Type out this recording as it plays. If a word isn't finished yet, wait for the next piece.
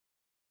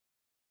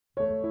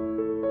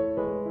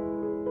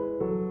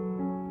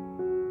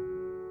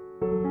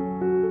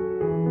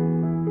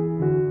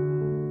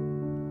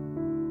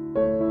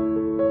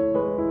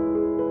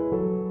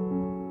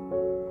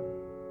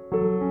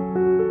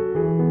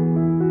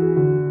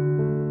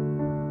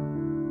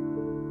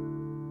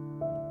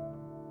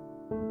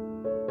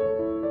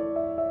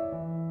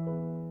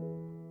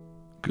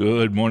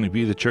Good morning,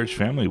 Be the Church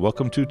family.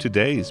 Welcome to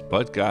today's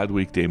But God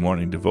Weekday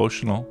Morning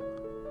Devotional.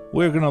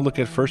 We're going to look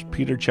at 1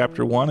 Peter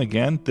chapter 1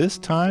 again, this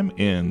time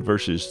in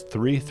verses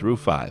 3 through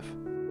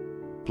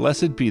 5.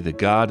 Blessed be the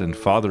God and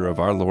Father of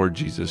our Lord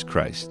Jesus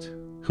Christ,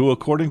 who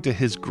according to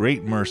his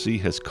great mercy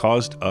has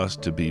caused us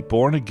to be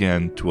born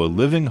again to a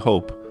living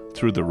hope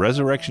through the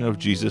resurrection of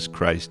Jesus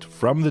Christ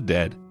from the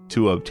dead,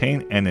 to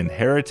obtain an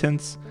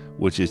inheritance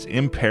which is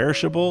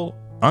imperishable,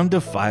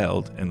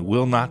 undefiled, and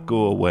will not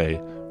go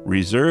away,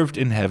 reserved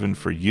in heaven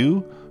for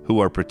you who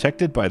are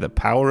protected by the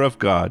power of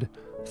God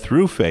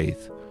through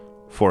faith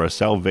for a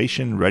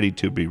salvation ready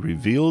to be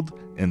revealed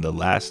in the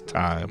last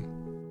time.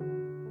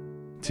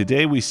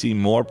 Today we see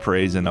more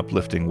praise and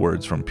uplifting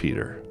words from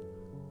Peter.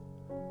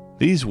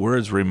 These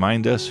words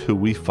remind us who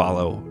we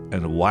follow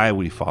and why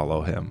we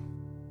follow him.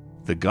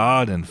 The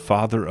God and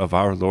Father of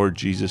our Lord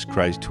Jesus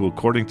Christ, who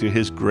according to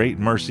his great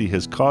mercy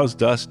has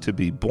caused us to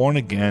be born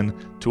again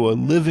to a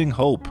living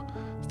hope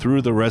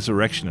through the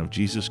resurrection of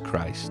Jesus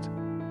Christ.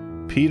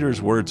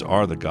 Peter's words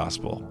are the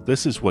gospel.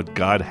 This is what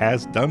God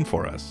has done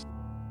for us.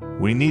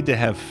 We need to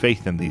have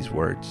faith in these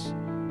words.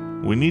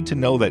 We need to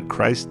know that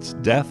Christ's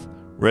death,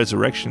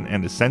 resurrection,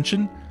 and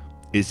ascension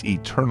is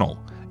eternal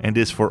and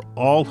is for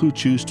all who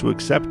choose to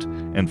accept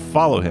and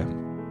follow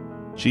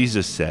him.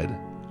 Jesus said,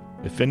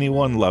 "If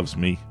anyone loves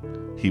me,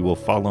 he will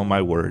follow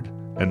my word,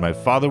 and my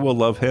Father will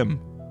love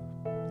him,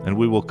 and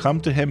we will come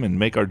to him and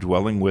make our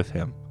dwelling with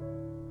him."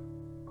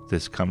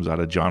 This comes out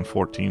of John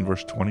 14,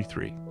 verse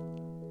 23.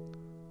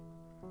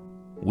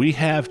 We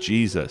have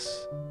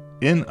Jesus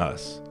in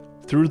us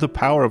through the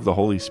power of the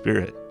Holy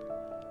Spirit.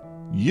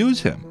 Use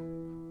him.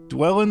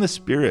 Dwell in the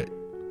Spirit.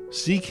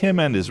 Seek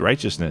him and his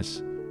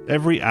righteousness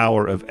every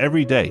hour of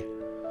every day,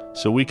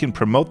 so we can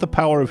promote the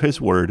power of his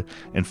word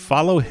and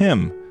follow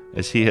him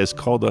as he has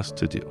called us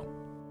to do.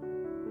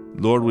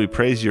 Lord, we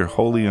praise your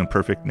holy and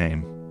perfect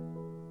name.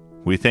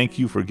 We thank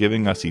you for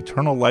giving us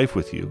eternal life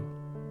with you.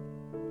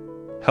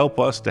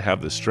 Help us to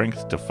have the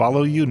strength to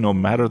follow you no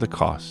matter the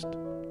cost.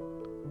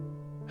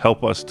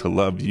 Help us to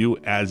love you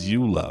as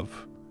you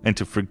love, and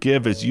to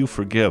forgive as you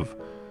forgive,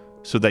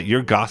 so that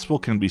your gospel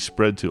can be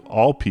spread to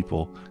all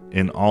people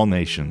in all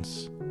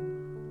nations.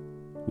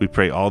 We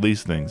pray all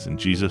these things in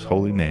Jesus'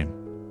 holy name.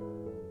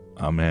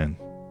 Amen.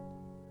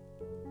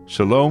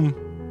 Shalom,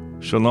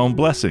 shalom,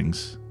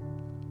 blessings.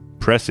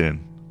 Press in,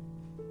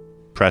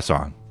 press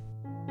on.